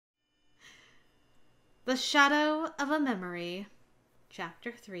The Shadow of a Memory,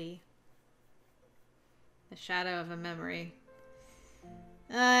 Chapter 3. The Shadow of a Memory.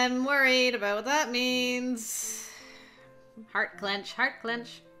 I'm worried about what that means. Heart clench, heart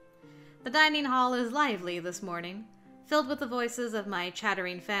clench. The dining hall is lively this morning. Filled with the voices of my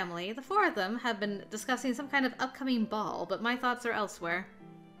chattering family, the four of them have been discussing some kind of upcoming ball, but my thoughts are elsewhere.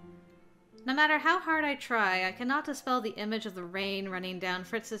 No matter how hard I try, I cannot dispel the image of the rain running down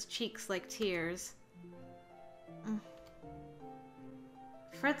Fritz's cheeks like tears.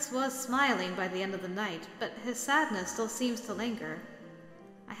 Fritz was smiling by the end of the night, but his sadness still seems to linger.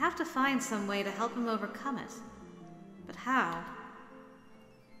 I have to find some way to help him overcome it. But how?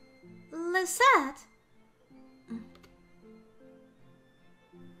 Lucette?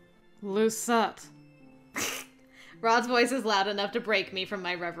 Lucette. Rod's voice is loud enough to break me from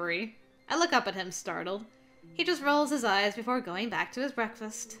my reverie. I look up at him, startled. He just rolls his eyes before going back to his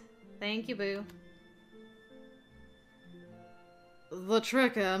breakfast. Thank you, boo. The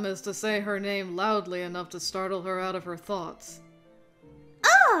trick, Em, is to say her name loudly enough to startle her out of her thoughts.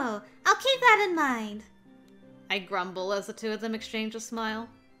 Oh, I'll keep that in mind. I grumble as the two of them exchange a smile.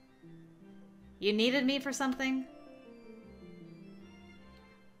 You needed me for something?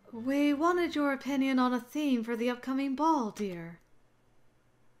 We wanted your opinion on a theme for the upcoming ball, dear.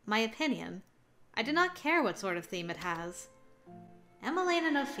 My opinion? I do not care what sort of theme it has. Emmeline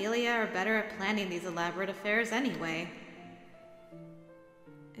and Ophelia are better at planning these elaborate affairs anyway.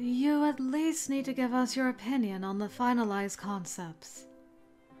 You at least need to give us your opinion on the finalized concepts.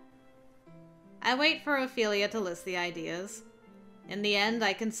 I wait for Ophelia to list the ideas. In the end,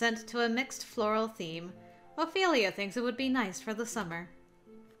 I consent to a mixed floral theme. Ophelia thinks it would be nice for the summer.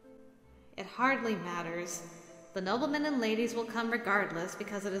 It hardly matters. The noblemen and ladies will come regardless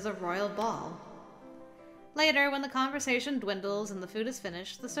because it is a royal ball. Later, when the conversation dwindles and the food is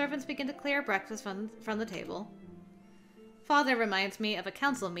finished, the servants begin to clear breakfast from the table. Father reminds me of a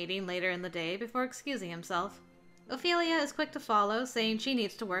council meeting later in the day before excusing himself. Ophelia is quick to follow, saying she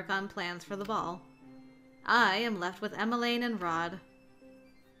needs to work on plans for the ball. I am left with Emmeline and Rod.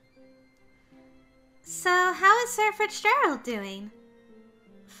 So, how is Sir Fitzgerald doing?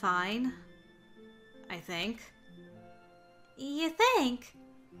 Fine, I think. You think?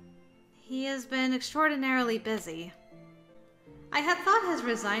 He has been extraordinarily busy. I had thought his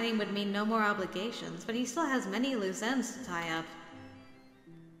resigning would mean no more obligations, but he still has many loose ends to tie up.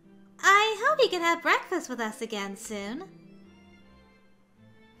 I hope he can have breakfast with us again soon.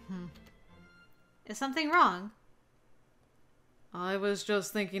 Is something wrong? I was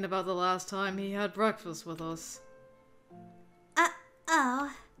just thinking about the last time he had breakfast with us.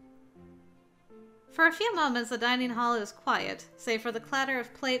 Oh. For a few moments, the dining hall is quiet, save for the clatter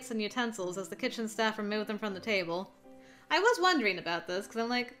of plates and utensils as the kitchen staff remove them from the table. I was wondering about this, because I'm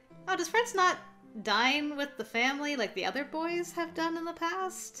like, oh, does Fritz not dine with the family like the other boys have done in the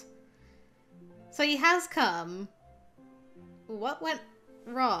past? So he has come. What went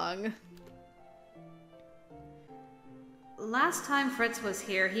wrong? Last time Fritz was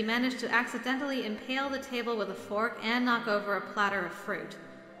here, he managed to accidentally impale the table with a fork and knock over a platter of fruit.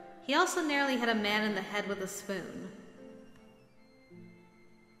 He also nearly hit a man in the head with a spoon.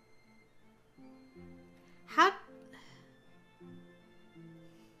 How...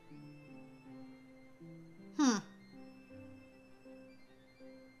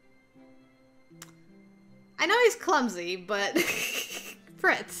 I know he's clumsy, but...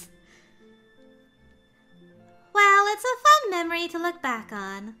 Fritz. Well, it's a fun memory to look back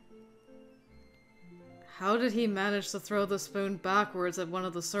on. How did he manage to throw the spoon backwards at one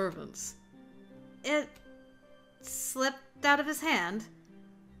of the servants? It slipped out of his hand.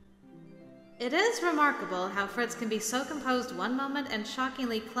 It is remarkable how Fritz can be so composed one moment and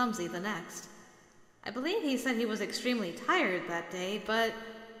shockingly clumsy the next. I believe he said he was extremely tired that day, but...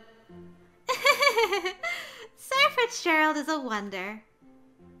 Sir Fitzgerald is a wonder.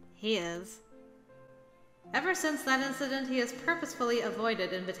 He is. Ever since that incident, he has purposefully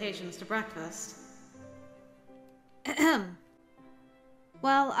avoided invitations to breakfast.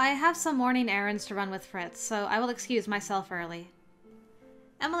 Well, I have some morning errands to run with Fritz, so I will excuse myself early.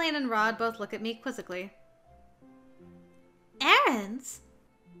 Emmeline and Rod both look at me quizzically. Errands?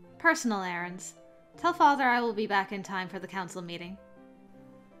 Personal errands. Tell Father I will be back in time for the council meeting.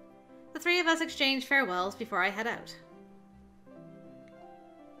 The three of us exchange farewells before I head out.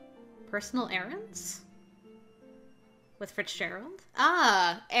 Personal errands? With Fitzgerald?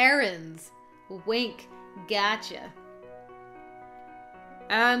 Ah, errands. Wink. Gotcha.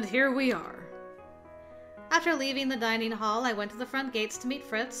 And here we are. After leaving the dining hall, I went to the front gates to meet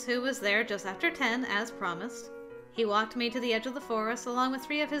Fritz, who was there just after 10, as promised. He walked me to the edge of the forest along with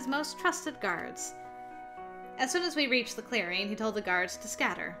 3 of his most trusted guards. As soon as we reached the clearing, he told the guards to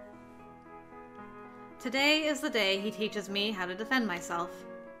scatter. Today is the day he teaches me how to defend myself.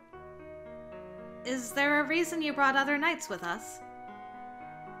 Is there a reason you brought other knights with us?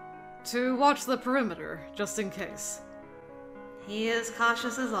 To watch the perimeter, just in case. He is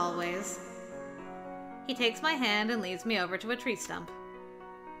cautious as always. He takes my hand and leads me over to a tree stump.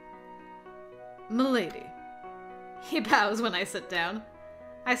 Milady. He bows when I sit down.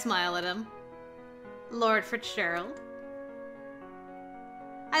 I smile at him. Lord Fitzgerald.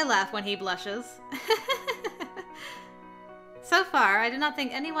 I laugh when he blushes. So far, I do not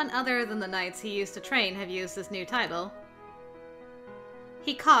think anyone other than the knights he used to train have used this new title.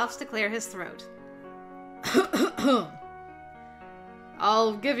 He coughs to clear his throat.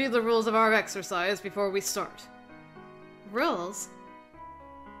 I'll give you the rules of our exercise before we start. Rules?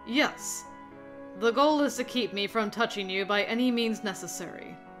 Yes. The goal is to keep me from touching you by any means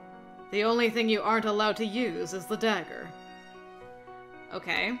necessary. The only thing you aren't allowed to use is the dagger.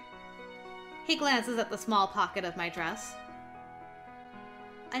 Okay. He glances at the small pocket of my dress.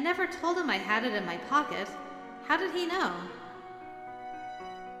 I never told him I had it in my pocket. How did he know?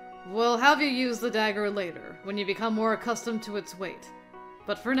 We'll have you use the dagger later, when you become more accustomed to its weight.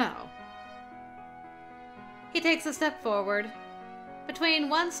 But for now... He takes a step forward. Between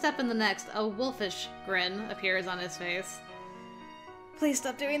one step and the next, a wolfish grin appears on his face. Please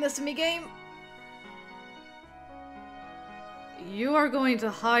stop doing this to me, game! You are going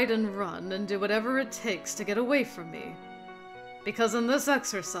to hide and run and do whatever it takes to get away from me. Because in this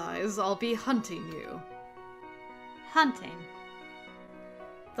exercise, I'll be hunting you. Hunting?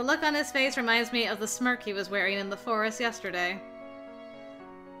 The look on his face reminds me of the smirk he was wearing in the forest yesterday.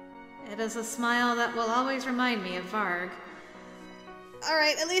 It is a smile that will always remind me of Varg.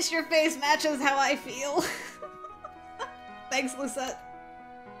 Alright, at least your face matches how I feel. Thanks, Lucette.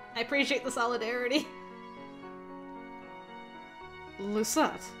 I appreciate the solidarity.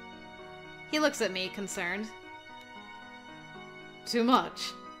 Lucette. He looks at me, concerned. Too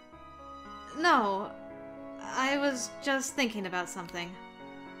much? No, I was just thinking about something.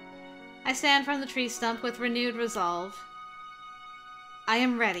 I stand from the tree stump with renewed resolve. I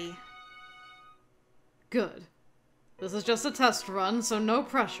am ready. Good. This is just a test run, so no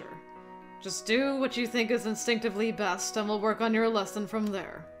pressure. Just do what you think is instinctively best, and we'll work on your lesson from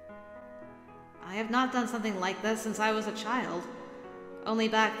there. I have not done something like this since I was a child. Only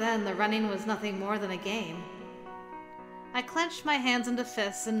back then, the running was nothing more than a game. I clench my hands into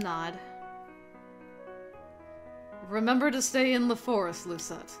fists and nod. Remember to stay in the forest,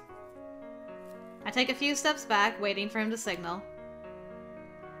 Lucette. I take a few steps back, waiting for him to signal.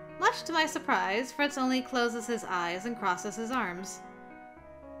 Much to my surprise, Fritz only closes his eyes and crosses his arms.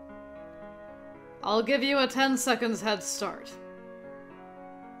 I'll give you a 10 seconds head start.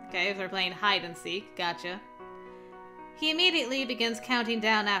 Okay, if they're playing hide and seek, gotcha. He immediately begins counting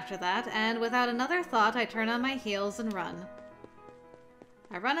down after that, and without another thought, I turn on my heels and run.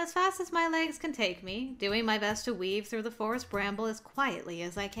 I run as fast as my legs can take me, doing my best to weave through the forest bramble as quietly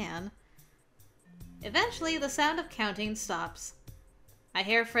as I can. Eventually, the sound of counting stops. I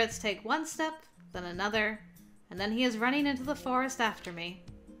hear Fritz take one step, then another, and then he is running into the forest after me.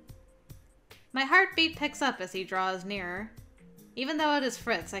 My heartbeat picks up as he draws nearer. Even though it is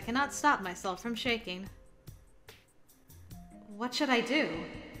Fritz, I cannot stop myself from shaking. What should I do?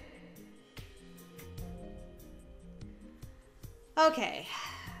 Okay.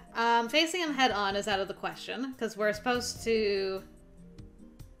 Facing him head on is out of the question, because we're supposed to...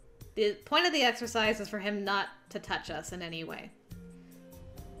 The point of the exercise is for him not to touch us in any way.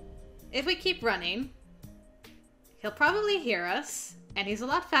 If we keep running, he'll probably hear us, and he's a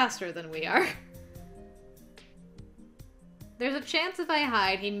lot faster than we are. There's a chance if I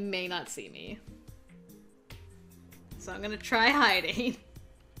hide, he may not see me. So I'm gonna try hiding.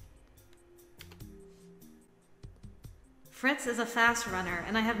 Fritz is a fast runner,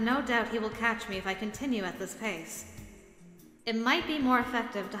 and I have no doubt he will catch me if I continue at this pace. It might be more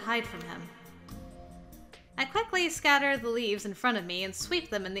effective to hide from him. I quickly scatter the leaves in front of me and sweep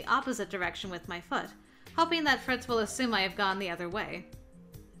them in the opposite direction with my foot, hoping that Fritz will assume I have gone the other way.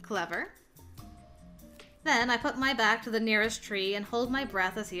 Clever. Then I put my back to the nearest tree and hold my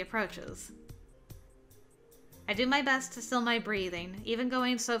breath as he approaches. I do my best to still my breathing, even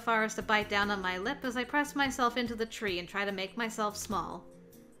going so far as to bite down on my lip as I press myself into the tree and try to make myself small.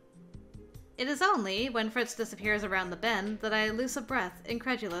 It is only when Fritz disappears around the bend that I lose a breath,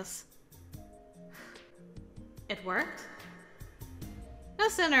 incredulous. It worked? No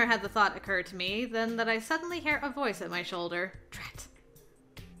sooner had the thought occurred to me than that I suddenly hear a voice at my shoulder. Drat.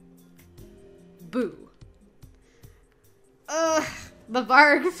 Boo. Ugh, the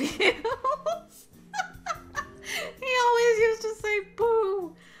Varg feels. say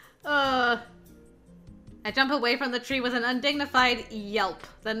boo. I jump away from the tree with an undignified yelp,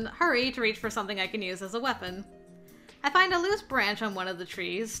 then hurry to reach for something I can use as a weapon. I find a loose branch on one of the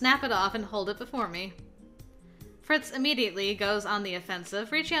trees, snap it off, and hold it before me. Fritz immediately goes on the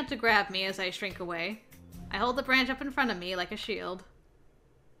offensive, reaching out to grab me as I shrink away. I hold the branch up in front of me like a shield.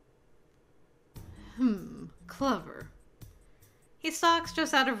 Clever. He stalks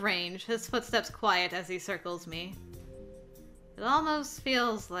just out of range, his footsteps quiet as he circles me. It almost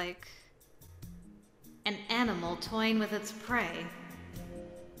feels like an animal toying with its prey.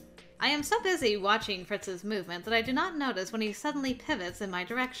 I am so busy watching Fritz's movement that I do not notice when he suddenly pivots in my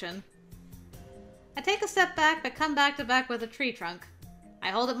direction. I take a step back, but come back to back with a tree trunk. I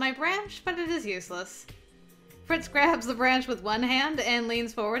hold up my branch, but it is useless. Fritz grabs the branch with one hand and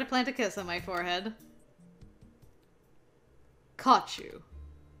leans forward to plant a kiss on my forehead. Caught you.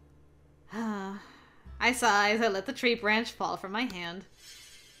 I sigh as I let the tree branch fall from my hand.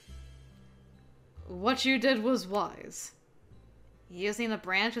 What you did was wise. Using a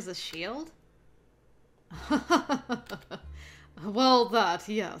branch as a shield? Well, that,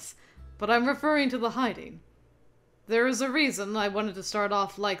 yes. But I'm referring to the hiding. There is a reason I wanted to start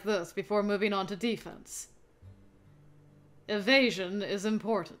off like this before moving on to defense. Evasion is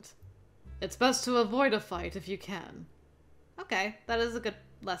important. It's best to avoid a fight if you can. Okay, that is a good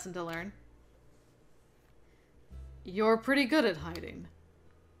lesson to learn. You're pretty good at hiding.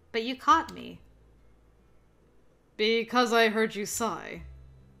 But you caught me. Because I heard you sigh.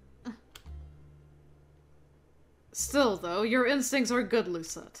 Still, though, your instincts are good,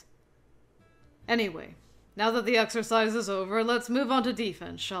 Lucette. Anyway, now that the exercise is over, let's move on to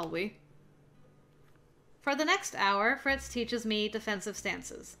defense, shall we? For the next hour, Fritz teaches me defensive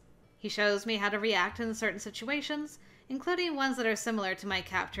stances. He shows me how to react in certain situations, including ones that are similar to my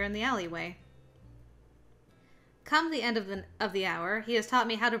capture in the alleyway. Come the end of the hour, he has taught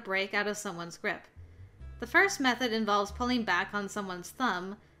me how to break out of someone's grip. The first method involves pulling back on someone's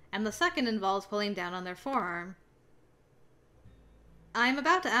thumb, and the second involves pulling down on their forearm. I am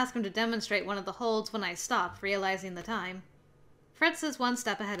about to ask him to demonstrate one of the holds when I stop, realizing the time. Fritz is one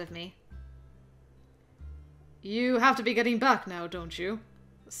step ahead of me. You have to be getting back now, don't you?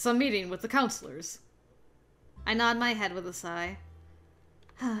 Some meeting with the counselors. I nod my head with a sigh.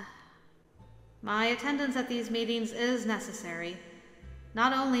 My attendance at these meetings is necessary,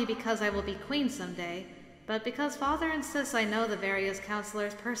 not only because I will be queen someday, but because Father insists I know the various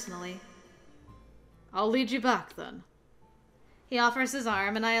counselors personally. I'll lead you back, then. He offers his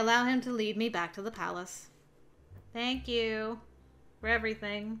arm, and I allow him to lead me back to the palace. Thank you for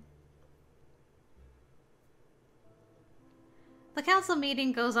everything. The council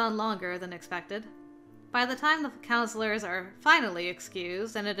meeting goes on longer than expected. By the time the counselors are finally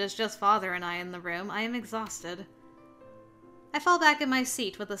excused, and it is just Father and I in the room, I am exhausted. I fall back in my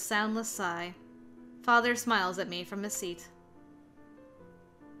seat with a soundless sigh. Father smiles at me from his seat.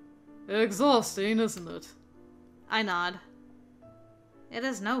 Exhausting, isn't it? I nod. It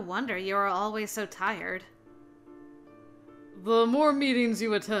is no wonder you are always so tired. The more meetings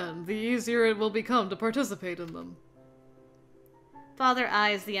you attend, the easier it will become to participate in them. Father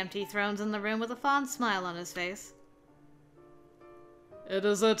eyes the empty thrones in the room with a fond smile on his face. It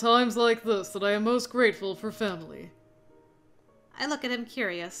is at times like this that I am most grateful for family. I look at him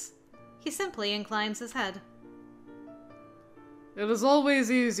curious. He simply inclines his head. It is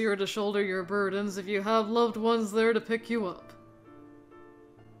always easier to shoulder your burdens if you have loved ones there to pick you up.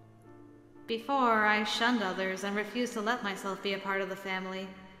 Before, I shunned others and refused to let myself be a part of the family.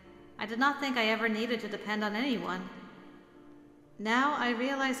 I did not think I ever needed to depend on anyone. Now I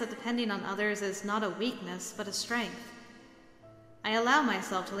realize that depending on others is not a weakness, but a strength. I allow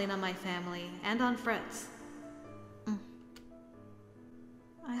myself to lean on my family and on Fritz.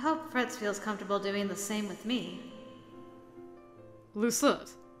 I hope Fritz feels comfortable doing the same with me. Lucette.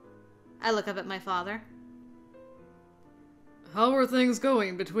 I look up at my father. How are things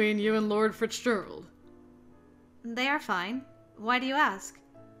going between you and Lord Fitzgerald? They are fine. Why do you ask?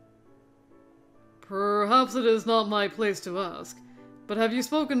 Perhaps it is not my place to ask, but have you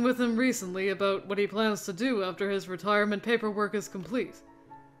spoken with him recently about what he plans to do after his retirement paperwork is complete?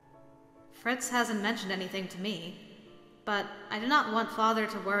 Fritz hasn't mentioned anything to me, but I do not want Father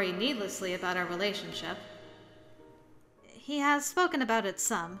to worry needlessly about our relationship. He has spoken about it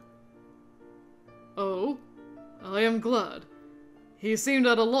some. Oh? I am glad. He seemed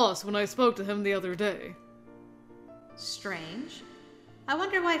at a loss when I spoke to him the other day. Strange. I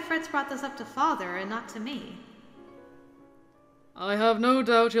wonder why Fritz brought this up to Father and not to me. I have no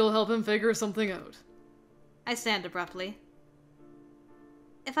doubt you'll help him figure something out. I stand abruptly.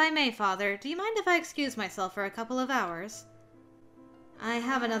 If I may, Father, do you mind if I excuse myself for a couple of hours? I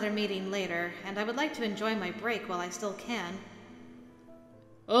have another meeting later, and I would like to enjoy my break while I still can.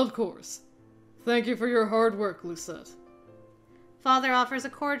 Of course. Thank you for your hard work, Lucette. Father offers a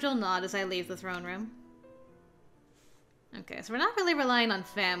cordial nod as I leave the throne room. Okay, so we're not really relying on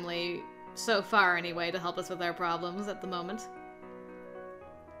family, so far anyway, to help us with our problems at the moment.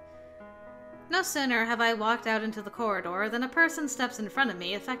 No sooner have I walked out into the corridor than a person steps in front of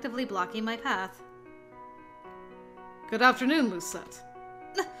me, effectively blocking my path. Good afternoon, Lucette.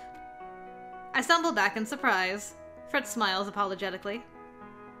 I stumble back in surprise. Fritz smiles apologetically.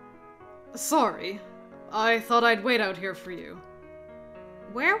 Sorry. I thought I'd wait out here for you.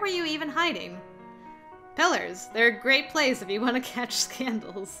 Where were you even hiding? Pillars. They're a great place if you want to catch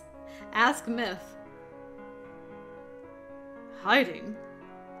scandals. Ask Myth. Hiding?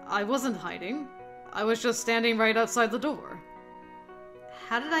 I wasn't hiding. I was just standing right outside the door.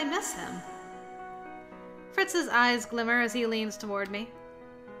 How did I miss him? Fritz's eyes glimmer as he leans toward me.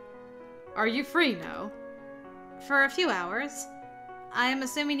 Are you free now? For a few hours. I am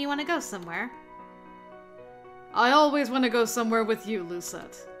assuming you want to go somewhere. I always want to go somewhere with you,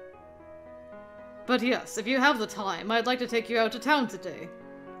 Lucette. But yes, if you have the time, I'd like to take you out to town today.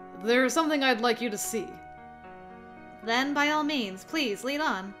 There's something I'd like you to see. Then, by all means, please, lead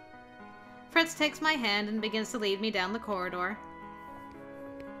on. Fritz takes my hand and begins to lead me down the corridor.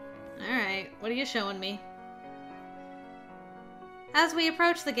 Alright, what are you showing me? As we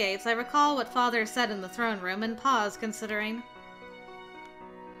approach the gates, I recall what Father said in the throne room and pause, considering.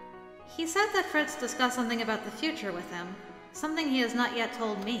 He said that Fritz discussed something about the future with him, something he has not yet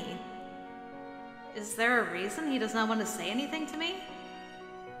told me. Is there a reason he does not want to say anything to me?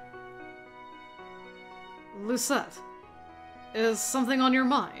 Lucette, is something on your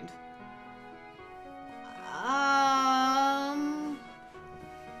mind?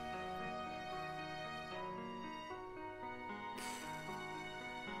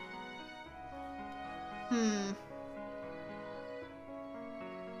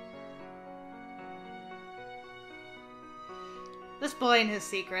 This boy and his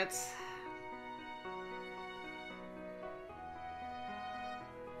secrets.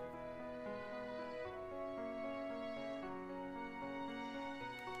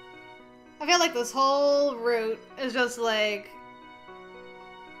 I feel like this whole route is just like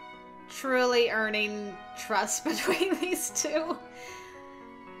truly earning trust between these two.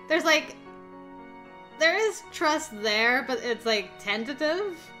 There is trust there, but it's like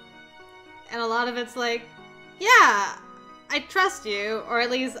tentative. And a lot of it's like, yeah, I trust you, or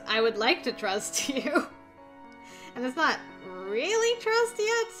at least I would like to trust you. And it's not really trust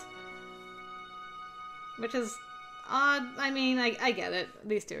yet. Which is odd. I mean, I get it.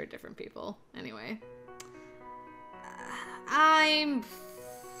 These two are different people. Anyway.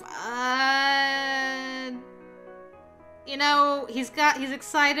 You know, he's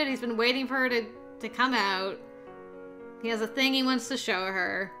excited. He's been waiting for her to come out. He has a thing he wants to show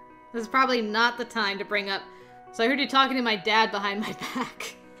her. This is probably not the time to bring up, so I heard you talking to my dad behind my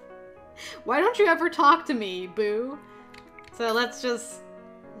back. Why don't you ever talk to me, boo? So let's just...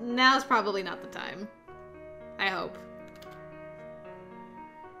 Now's probably not the time. I hope.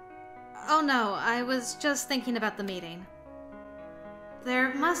 Oh no, I was just thinking about the meeting.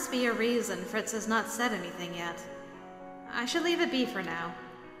 There must be a reason Fritz has not said anything yet. I should leave it be for now.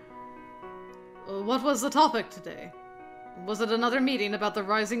 What was the topic today? Was it another meeting about the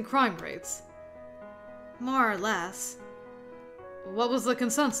rising crime rates? More or less. What was the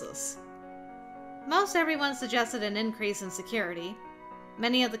consensus? Most everyone suggested an increase in security.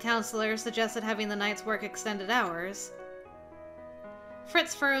 Many of the counselors suggested having the nights work extended hours.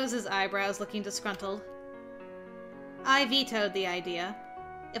 Fritz furrows his eyebrows, looking disgruntled. I vetoed the idea.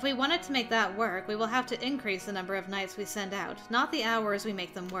 If we wanted to make that work, we will have to increase the number of nights we send out, not the hours we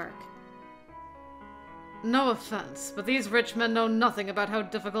make them work. No offense, but these rich men know nothing about how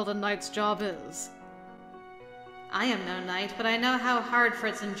difficult a knight's job is. I am no knight, but I know how hard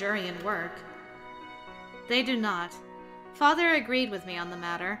Fritz and Jurian work. They do not. Father agreed with me on the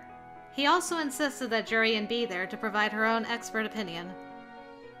matter. He also insisted that Jurian be there to provide her own expert opinion.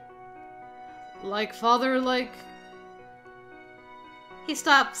 Like Father, like... He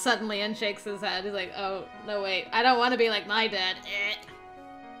stops suddenly and shakes his head. He's like, oh, no wait, I don't want to be like my dad.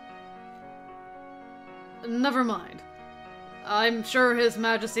 Never mind. I'm sure His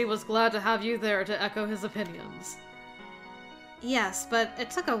Majesty was glad to have you there to echo his opinions. Yes, but it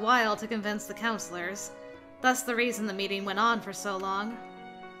took a while to convince the counselors. Thus the reason the meeting went on for so long.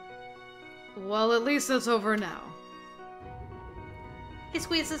 Well, at least it's over now. He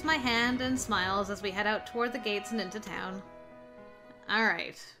squeezes my hand and smiles as we head out toward the gates and into town.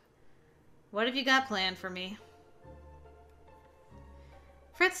 Alright. What have you got planned for me?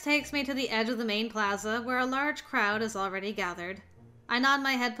 Fritz takes me to the edge of the main plaza where a large crowd is already gathered. I nod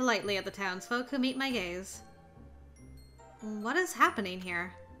my head politely at the townsfolk who meet my gaze. What is happening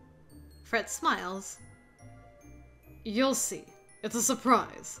here? Fritz smiles. You'll see. It's a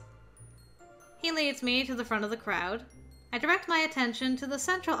surprise. He leads me to the front of the crowd. I direct my attention to the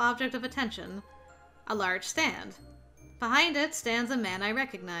central object of attention, a large stand. Behind it stands a man I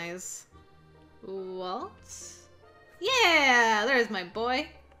recognize. Waltz? Yeah, there's my boy.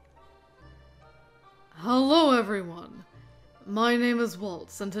 Hello, everyone. My name is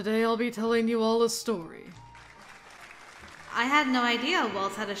Waltz, and today I'll be telling you all a story. I had no idea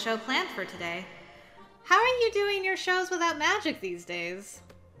Waltz had a show planned for today. How are you doing your shows without magic these days?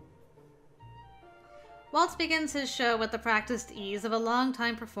 Waltz begins his show with the practiced ease of a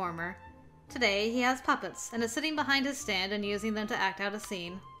long-time performer. Today, he has puppets and is sitting behind his stand and using them to act out a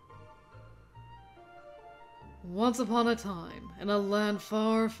scene. Once upon a time, in a land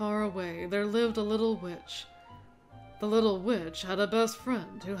far, far away, there lived a little witch. The little witch had a best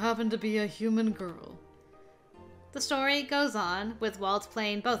friend who happened to be a human girl. The story goes on, with Waltz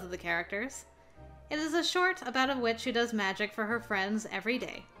playing both of the characters. It is a short about a witch who does magic for her friends every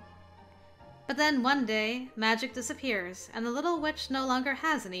day. But then one day, magic disappears, and the little witch no longer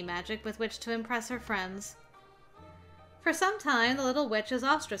has any magic with which to impress her friends. For some time, the little witch is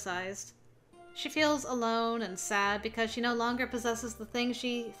ostracized. She feels alone and sad because she no longer possesses the thing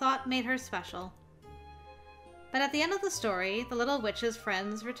she thought made her special. But at the end of the story, the little witch's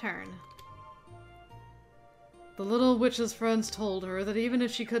friends return. The little witch's friends told her that even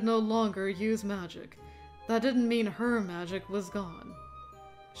if she could no longer use magic, that didn't mean her magic was gone.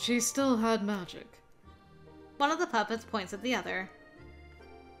 She still had magic. One of the puppets points at the other.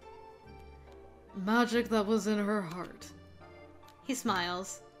 Magic that was in her heart. He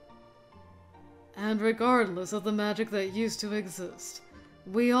smiles. And regardless of the magic that used to exist,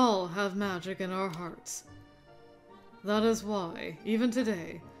 we all have magic in our hearts. That is why, even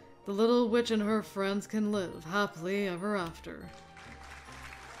today, the little witch and her friends can live happily ever after.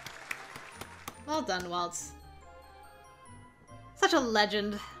 Well done, Waltz. Such a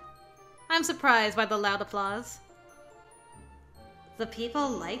legend. I'm surprised by the loud applause. The people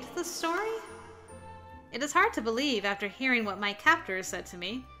liked the story? It is hard to believe after hearing what my captors said to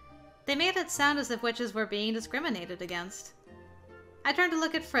me. They made it sound as if witches were being discriminated against. I turned to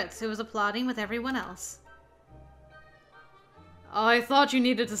look at Fritz, who was applauding with everyone else. I thought you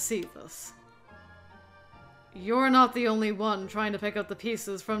needed to see this. You're not the only one trying to pick up the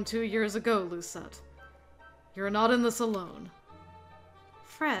pieces from 2 years ago, Lucette. You're not in this alone.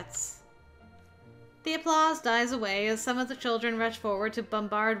 Fritz. The applause dies away as some of the children rush forward to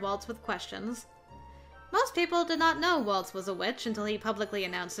bombard Waltz with questions. Most people did not know Waltz was a witch until he publicly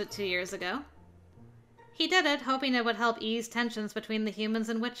announced it 2 years ago. He did it hoping it would help ease tensions between the humans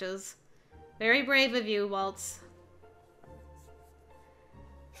and witches. Very brave of you, Waltz.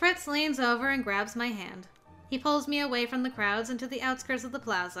 Fritz leans over and grabs my hand. He pulls me away from the crowds into the outskirts of the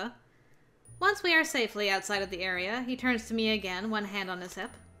plaza. Once we are safely outside of the area, he turns to me again, one hand on his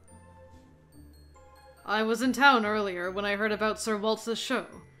hip. I was in town earlier when I heard about Sir Waltz's show.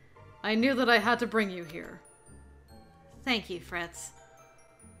 I knew that I had to bring you here. Thank you, Fritz.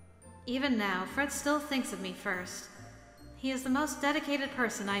 Even now, Fritz still thinks of me first. He is the most dedicated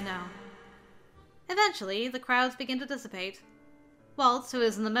person I know. Eventually, the crowds begin to dissipate. Waltz, who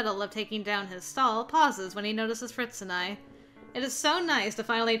is in the middle of taking down his stall, pauses when he notices Fritz and I. It is so nice to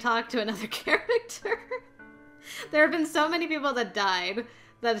finally talk to another character. There have been so many people that died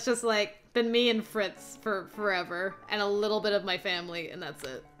that it's just like been me and Fritz for forever, and a little bit of my family, and that's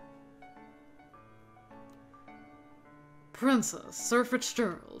it. Princess, Sir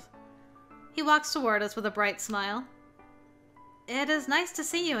Fitzgerald. He walks toward us with a bright smile. It is nice to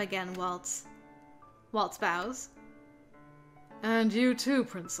see you again, Waltz. Waltz bows. And you too,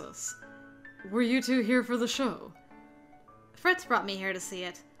 Princess. Were you two here for the show? Fritz brought me here to see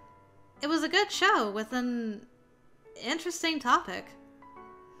it. It was a good show with an interesting topic.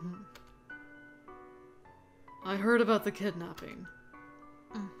 I heard about the kidnapping.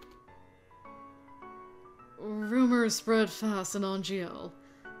 Rumors spread fast in Angielle.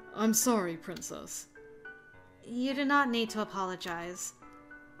 I'm sorry, Princess. You do not need to apologize.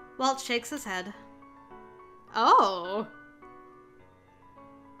 Waltz shakes his head. Oh!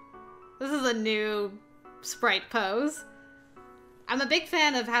 This is a new sprite pose. I'm a big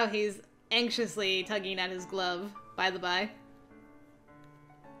fan of how he's anxiously tugging at his glove, by the by.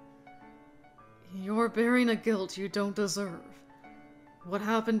 You're bearing a guilt you don't deserve. What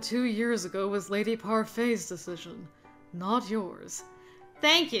happened 2 years ago was Lady Parfait's decision, not yours.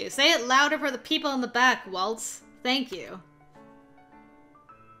 Thank you. Say it louder for the people in the back, Waltz. Thank you.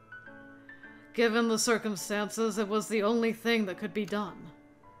 Given the circumstances, it was the only thing that could be done.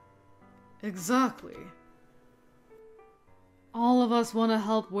 Exactly. All of us want to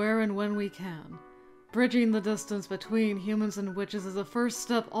help where and when we can. Bridging the distance between humans and witches is a first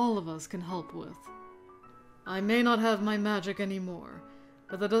step all of us can help with. I may not have my magic anymore,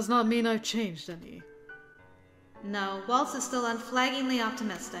 but that does not mean I've changed any. No, Waltz is still unflaggingly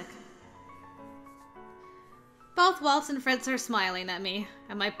optimistic. Both Waltz and Fritz are smiling at me,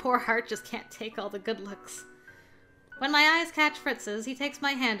 and my poor heart just can't take all the good looks. When my eyes catch Fritz's, he takes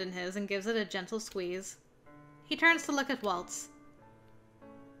my hand in his and gives it a gentle squeeze. He turns to look at Waltz.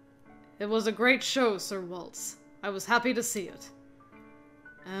 It was a great show, Sir Waltz. I was happy to see it.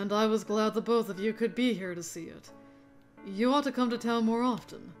 And I was glad the both of you could be here to see it. You ought to come to town more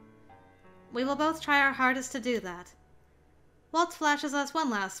often. We will both try our hardest to do that. Waltz flashes us one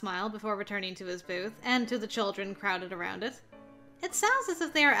last smile before returning to his booth, and to the children crowded around it. It sounds as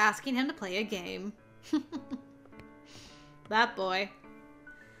if they are asking him to play a game. That boy.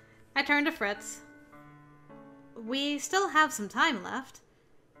 I turn to Fritz. We still have some time left.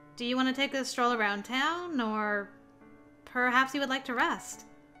 Do you want to take a stroll around town, or perhaps you would like to rest?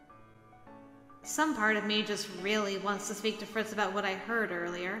 Some part of me just really wants to speak to Fritz about what I heard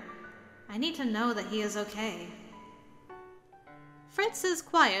earlier. I need to know that he is okay. Fritz is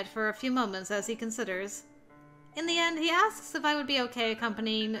quiet for a few moments as he considers. In the end, he asks if I would be okay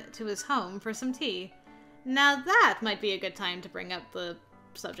accompanying to his home for some tea. Now that might be a good time to bring up the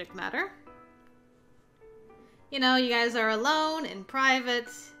subject matter. You know, you guys are alone, in private.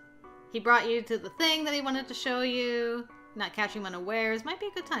 He brought you to the thing that he wanted to show you. Not catching you unawares might be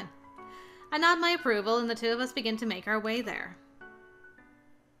a good time. I nod my approval, and the two of us begin to make our way there.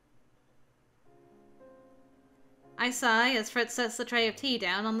 I sigh as Fritz sets the tray of tea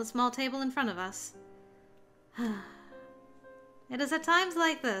down on the small table in front of us. It is at times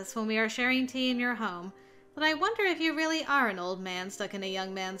like this, when we are sharing tea in your home, that I wonder if you really are an old man stuck in a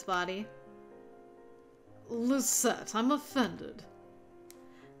young man's body. Lucette, I'm offended.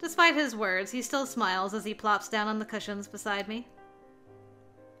 Despite his words, he still smiles as he plops down on the cushions beside me.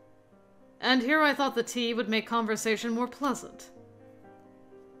 And here I thought the tea would make conversation more pleasant.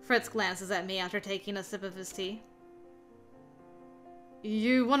 Fritz glances at me after taking a sip of his tea.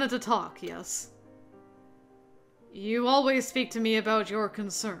 You wanted to talk, yes? You always speak to me about your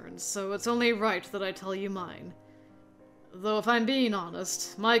concerns, so it's only right that I tell you mine. Though if I'm being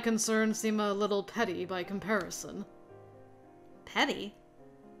honest, my concerns seem a little petty by comparison. Petty?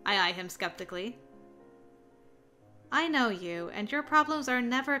 I eye him skeptically. I know you, and your problems are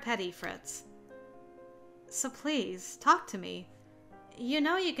never petty, Fritz. So please, talk to me. You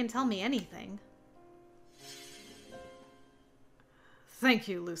know you can tell me anything. Thank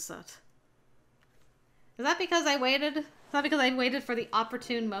you, Lucette. Is that because I waited? Is that because I waited for the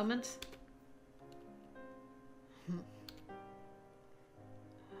opportune moment?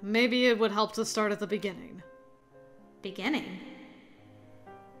 Maybe it would help to start at the beginning. Beginning?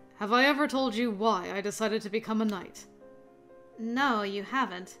 Have I ever told you why I decided to become a knight? No, you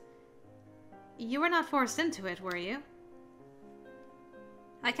haven't. You were not forced into it, were you?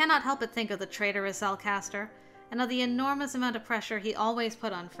 I cannot help but think of the traitorous Alcaster, and of the enormous amount of pressure he always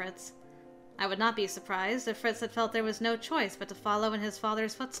put on Fritz. I would not be surprised if Fritz had felt there was no choice but to follow in his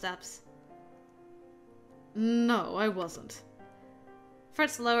father's footsteps. No, I wasn't.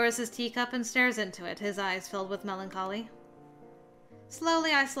 Fritz lowers his teacup and stares into it, his eyes filled with melancholy.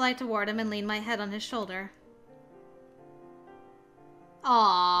 Slowly I slide toward him and lean my head on his shoulder.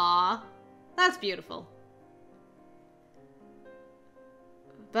 Aww, that's beautiful.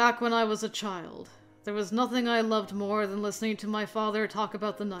 Back when I was a child, there was nothing I loved more than listening to my father talk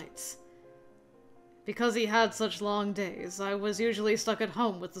about the knights. Because he had such long days, I was usually stuck at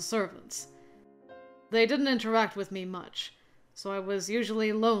home with the servants. They didn't interact with me much, so I was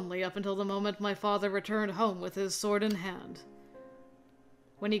usually lonely up until the moment my father returned home with his sword in hand.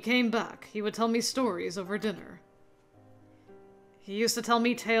 When he came back, he would tell me stories over dinner. He used to tell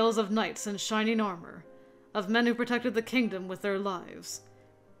me tales of knights in shining armor, of men who protected the kingdom with their lives.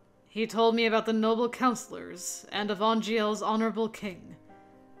 He told me about the noble counselors, and of Angielle's honorable king.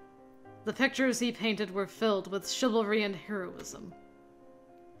 The pictures he painted were filled with chivalry and heroism.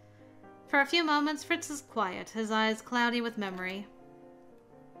 For a few moments, Fritz is quiet, his eyes cloudy with memory.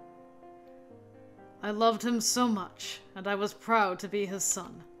 I loved him so much, and I was proud to be his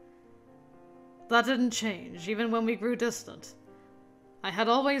son. That didn't change, even when we grew distant. I had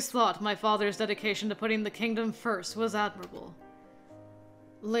always thought my father's dedication to putting the kingdom first was admirable.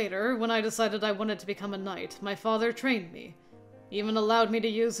 Later, when I decided I wanted to become a knight, my father trained me, even allowed me to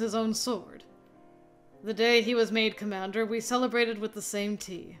use his own sword. The day he was made commander, we celebrated with the same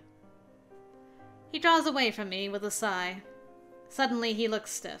tea. He draws away from me with a sigh. Suddenly he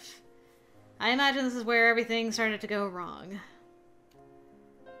looks stiff. I imagine this is where everything started to go wrong.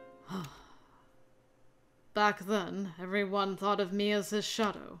 Back then, everyone thought of me as his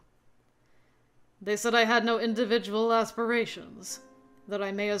shadow. They said I had no individual aspirations, that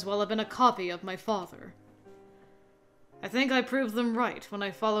I may as well have been a copy of my father. I think I proved them right when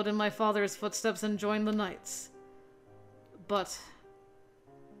I followed in my father's footsteps and joined the Knights. But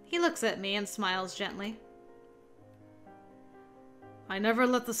he looks at me and smiles gently. I never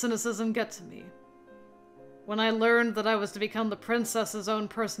let the cynicism get to me. When I learned that I was to become the princess's own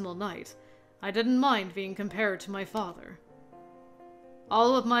personal knight, I didn't mind being compared to my father.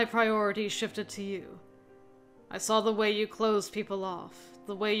 All of my priorities shifted to you. I saw the way you closed people off,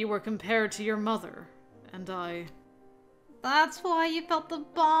 the way you were compared to your mother, and I... That's why you felt the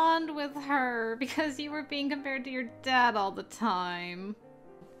bond with her, because you were being compared to your dad all the time.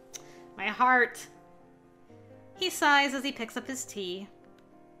 My heart. He sighs as he picks up his tea.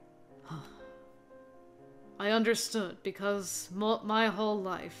 I understood, because my whole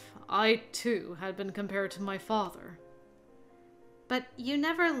life, I too had been compared to my father. But you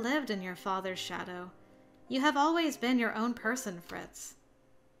never lived in your father's shadow. You have always been your own person, Fritz.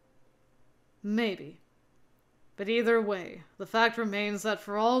 Maybe. But either way, the fact remains that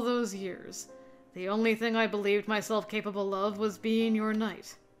for all those years, the only thing I believed myself capable of was being your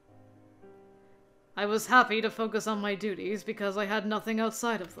knight. I was happy to focus on my duties because I had nothing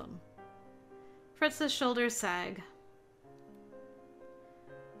outside of them. Fritz's shoulders sag.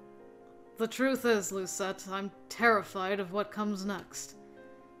 The truth is, Lucette, I'm terrified of what comes next.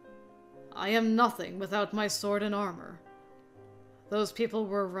 I am nothing without my sword and armor. Those people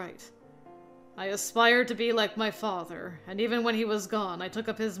were right. I aspired to be like my father, and even when he was gone, I took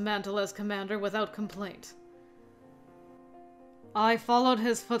up his mantle as commander without complaint. I followed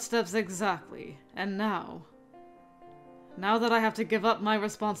his footsteps exactly, and now that I have to give up my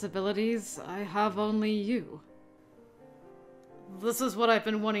responsibilities, I have only you. This is what I've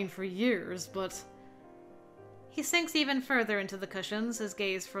been wanting for years, but... He sinks even further into the cushions, his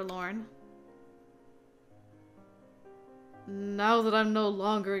gaze forlorn. Now that I'm no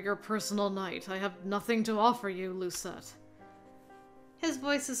longer your personal knight, I have nothing to offer you, Lucette. His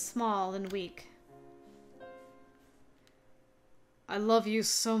voice is small and weak. I love you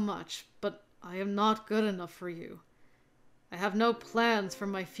so much, but I am not good enough for you. I have no plans for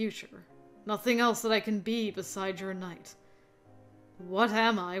my future, nothing else that I can be beside your knight. What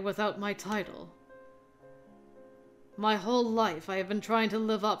am I without my title? My whole life I have been trying to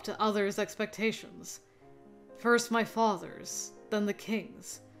live up to others' expectations. First my father's, then the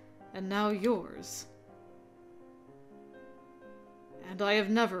king's, and now yours. And I have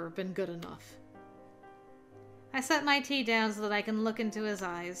never been good enough. I set my tea down so that I can look into his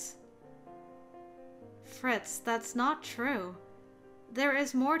eyes. Fritz, that's not true. There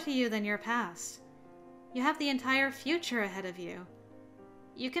is more to you than your past. You have the entire future ahead of you.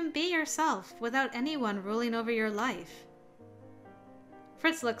 You can be yourself without anyone ruling over your life.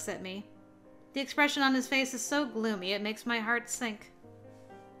 Fritz looks at me. The expression on his face is so gloomy it makes my heart sink.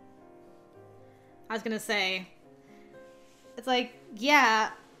 I was gonna say, it's like,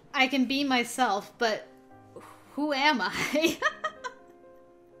 yeah, I can be myself, but who am I?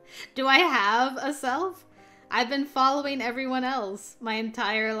 Do I have a self? I've been following everyone else my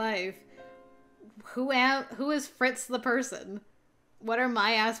entire life. Who is Fritz the person? What are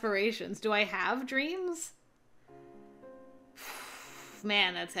my aspirations? Do I have dreams?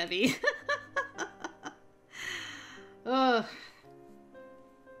 Man, that's heavy. Ugh.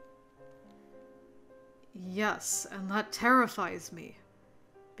 Yes, and that terrifies me.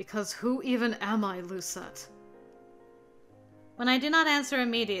 Because who even am I, Lucette? When I do not answer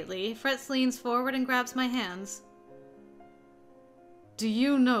immediately, Fritz leans forward and grabs my hands. Do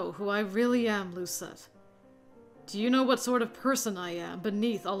you know who I really am, Lucette? Do you know what sort of person I am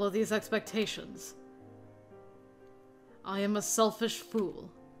beneath all of these expectations? I am a selfish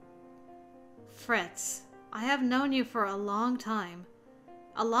fool. Fritz, I have known you for a long time.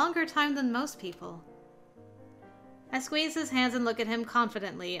 A longer time than most people. I squeeze his hands and look at him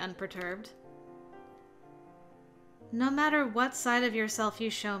confidently, unperturbed. No matter what side of yourself you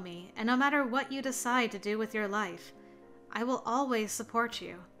show me, and no matter what you decide to do with your life, I will always support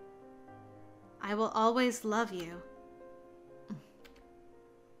you. I will always love you.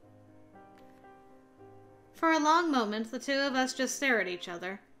 For a long moment, the two of us just stare at each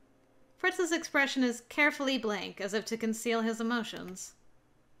other. Fritz's expression is carefully blank, as if to conceal his emotions.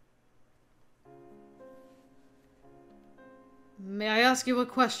 May I ask you a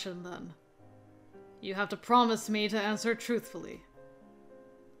question, then? You have to promise me to answer truthfully.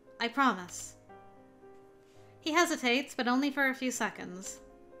 I promise. He hesitates, but only for a few seconds.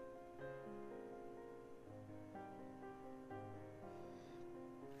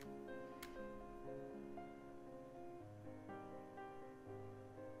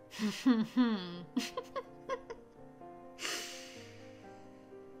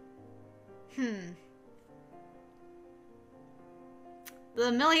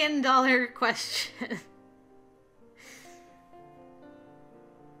 The million-dollar question.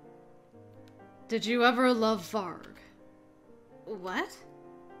 Did you ever love Varg? What?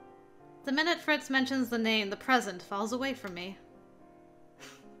 The minute Fritz mentions the name, the present falls away from me.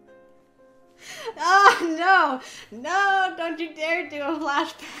 Oh, no! No, don't you dare do a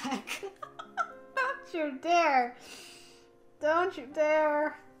flashback. Don't you dare. Don't you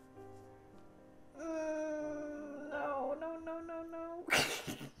dare. No, no, no, no, no.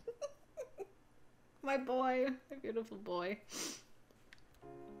 My boy. My beautiful boy.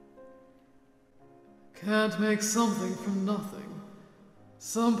 Can't make something from nothing.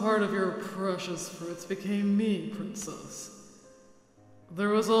 Some part of your precious Fritz became me, princess. There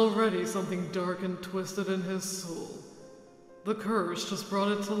was already something dark and twisted in his soul. The curse just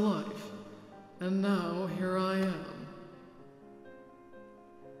brought it to life. And now, here I am.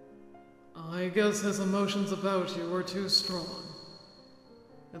 I guess his emotions about you were too strong.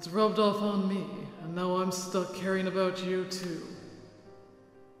 It's rubbed off on me, and now I'm stuck caring about you too.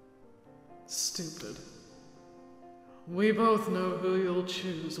 Stupid. We both know who you'll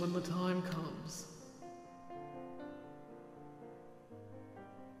choose when the time comes.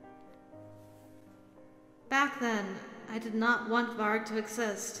 Back then, I did not want Varg to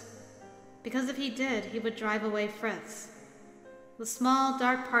exist, because if he did, he would drive away Fritz. The small,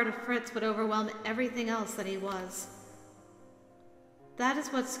 dark part of Fritz would overwhelm everything else that he was. That is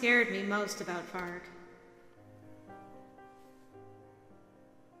what scared me most about Varg.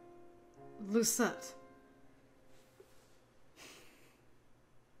 Lucette.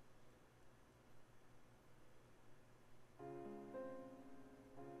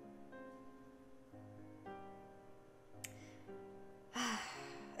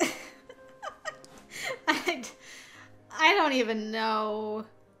 I don't even know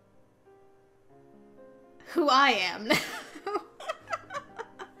who I am now.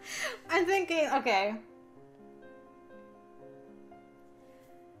 I'm thinking, okay.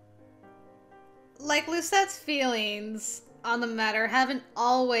 Like, Lucette's feelings on the matter haven't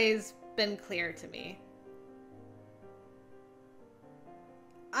always been clear to me.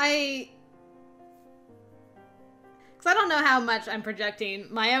 Because I don't know how much I'm projecting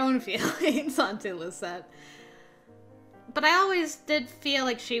my own feelings onto Lucette. But I always did feel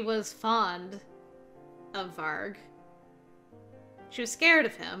like she was fond of Varg. She was scared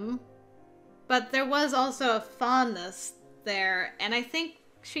of him, but there was also a fondness there, and I think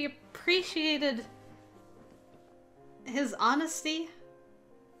she appreciated his honesty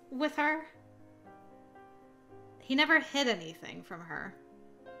with her. He never hid anything from her,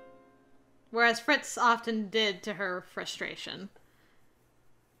 whereas Fritz often did to her frustration,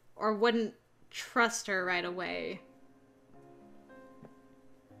 or wouldn't trust her right away.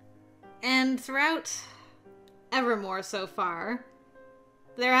 And throughout Evermore so far,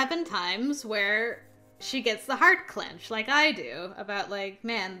 there have been times where she gets the heart clench, like I do, about like,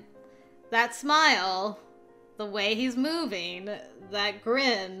 man, that smile, the way he's moving, that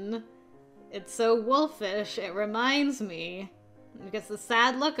grin, it's so wolfish, it reminds me. It gets the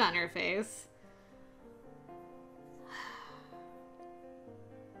sad look on her face.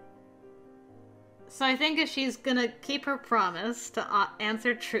 So I think if she's gonna keep her promise to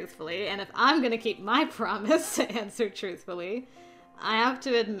answer truthfully, and if I'm gonna keep my promise to answer truthfully, I have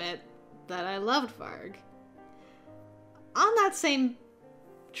to admit that I loved Varg. On that same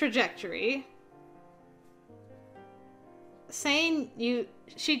trajectory,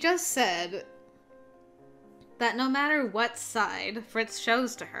 she just said that no matter what side Fritz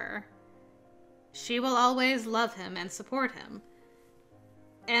shows to her, she will always love him and support him.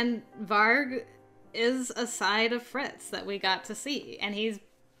 And Varg is a side of Fritz that we got to see, and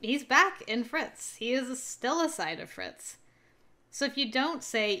he's back in Fritz. He is still a side of Fritz. So if you don't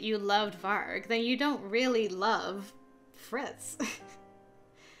say you loved Varg, then you don't really love Fritz.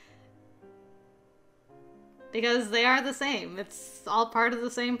 Because they are the same. It's all part of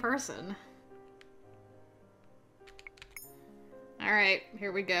the same person. Alright,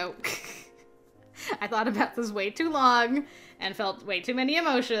 here we go. I thought about this way too long and felt way too many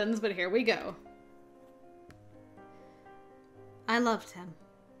emotions, but here we go. I loved him.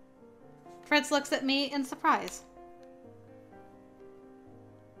 Fritz looks at me in surprise.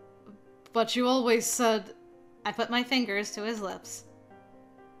 But you always said... I put my fingers to his lips.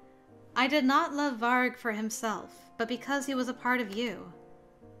 I did not love Varg for himself, but because he was a part of you.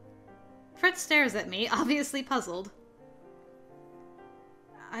 Fritz stares at me, obviously puzzled.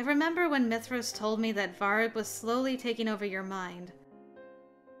 I remember when Mithras told me that Varg was slowly taking over your mind.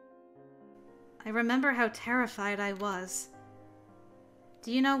 I remember how terrified I was.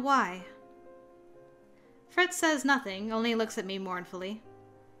 Do you know why? Fritz says nothing, only looks at me mournfully.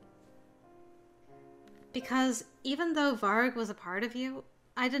 Because even though Varg was a part of you,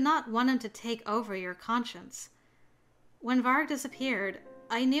 I did not want him to take over your conscience. When Varg disappeared,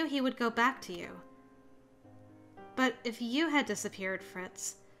 I knew he would go back to you. But if you had disappeared,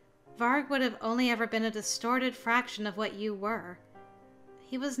 Fritz, Varg would have only ever been a distorted fraction of what you were.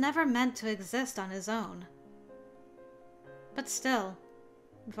 He was never meant to exist on his own. But still,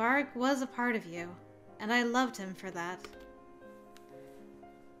 Varg was a part of you, and I loved him for that.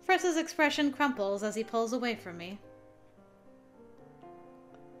 Fritz's expression crumples as he pulls away from me.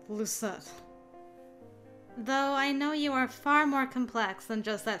 Lucette. Though I know you are far more complex than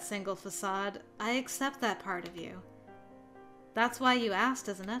just that single facade, I accept that part of you. That's why you asked,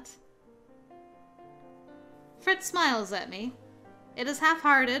 isn't it? Fritz smiles at me. It is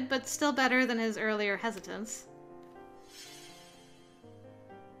half-hearted, but still better than his earlier hesitance.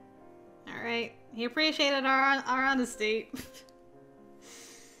 Alright, he appreciated our honesty.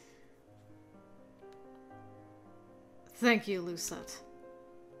 Thank you, Lucette.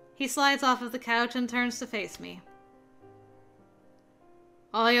 He slides off of the couch and turns to face me.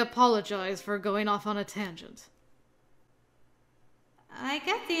 I apologize for going off on a tangent. I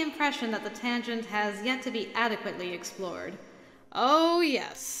get the impression that the tangent has yet to be adequately explored. Oh,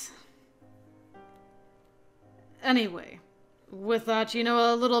 yes. Anyway, with that, you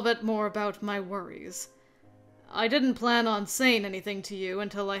know a little bit more about my worries. I didn't plan on saying anything to you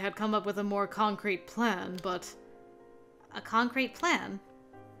until I had come up with a more concrete plan, but... A concrete plan?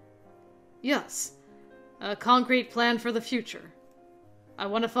 Yes, a concrete plan for the future. I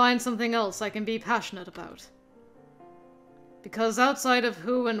want to find something else I can be passionate about. Because outside of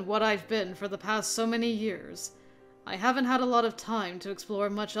who and what I've been for the past so many years, I haven't had a lot of time to explore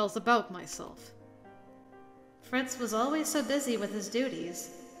much else about myself. Fritz was always so busy with his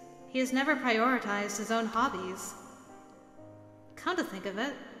duties. He has never prioritized his own hobbies. Come to think of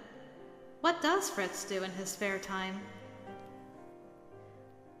it, what does Fritz do in his spare time?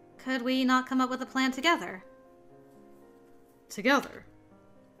 Could we not come up with a plan together? Together?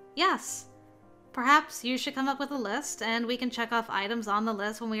 Yes. Perhaps you should come up with a list, and we can check off items on the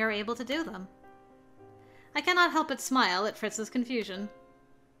list when we are able to do them. I cannot help but smile at Fritz's confusion.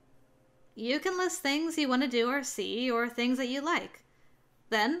 You can list things you want to do or see, or things that you like.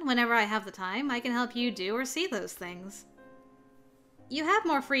 Then, whenever I have the time, I can help you do or see those things. You have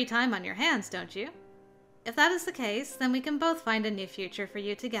more free time on your hands, don't you? If that is the case, then we can both find a new future for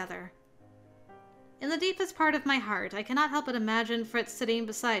you together. In the deepest part of my heart, I cannot help but imagine Fritz sitting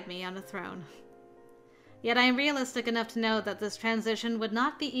beside me on a throne. Yet I am realistic enough to know that this transition would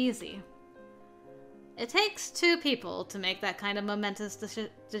not be easy. It takes two people to make that kind of momentous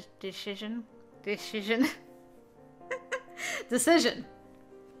decision.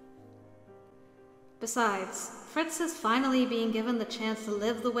 Besides, Fritz is finally being given the chance to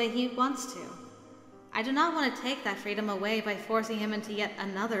live the way he wants to. I do not want to take that freedom away by forcing him into yet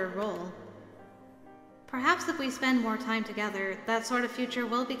another role. Perhaps if we spend more time together, that sort of future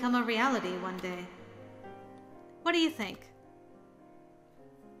will become a reality one day. What do you think?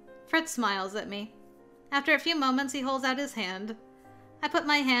 Fritz smiles at me. After a few moments, he holds out his hand. I put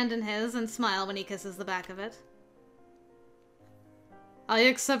my hand in his and smile when he kisses the back of it. I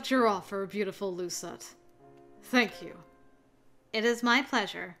accept your offer, beautiful Lucette. Thank you. It is my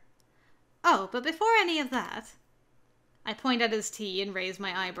pleasure. Oh, but before any of that... I point at his tea and raise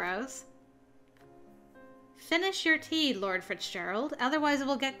my eyebrows. Finish your tea, Lord Fitzgerald, otherwise it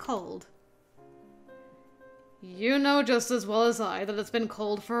will get cold. You know just as well as I that it's been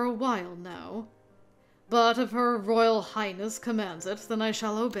cold for a while now. But if Her Royal Highness commands it, then I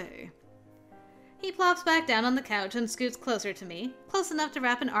shall obey. He plops back down on the couch and scoots closer to me, close enough to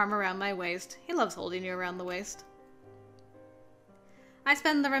wrap an arm around my waist. He loves holding you around the waist. I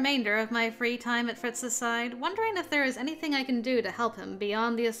spend the remainder of my free time at Fritz's side, wondering if there is anything I can do to help him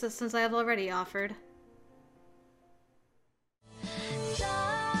beyond the assistance I have already offered.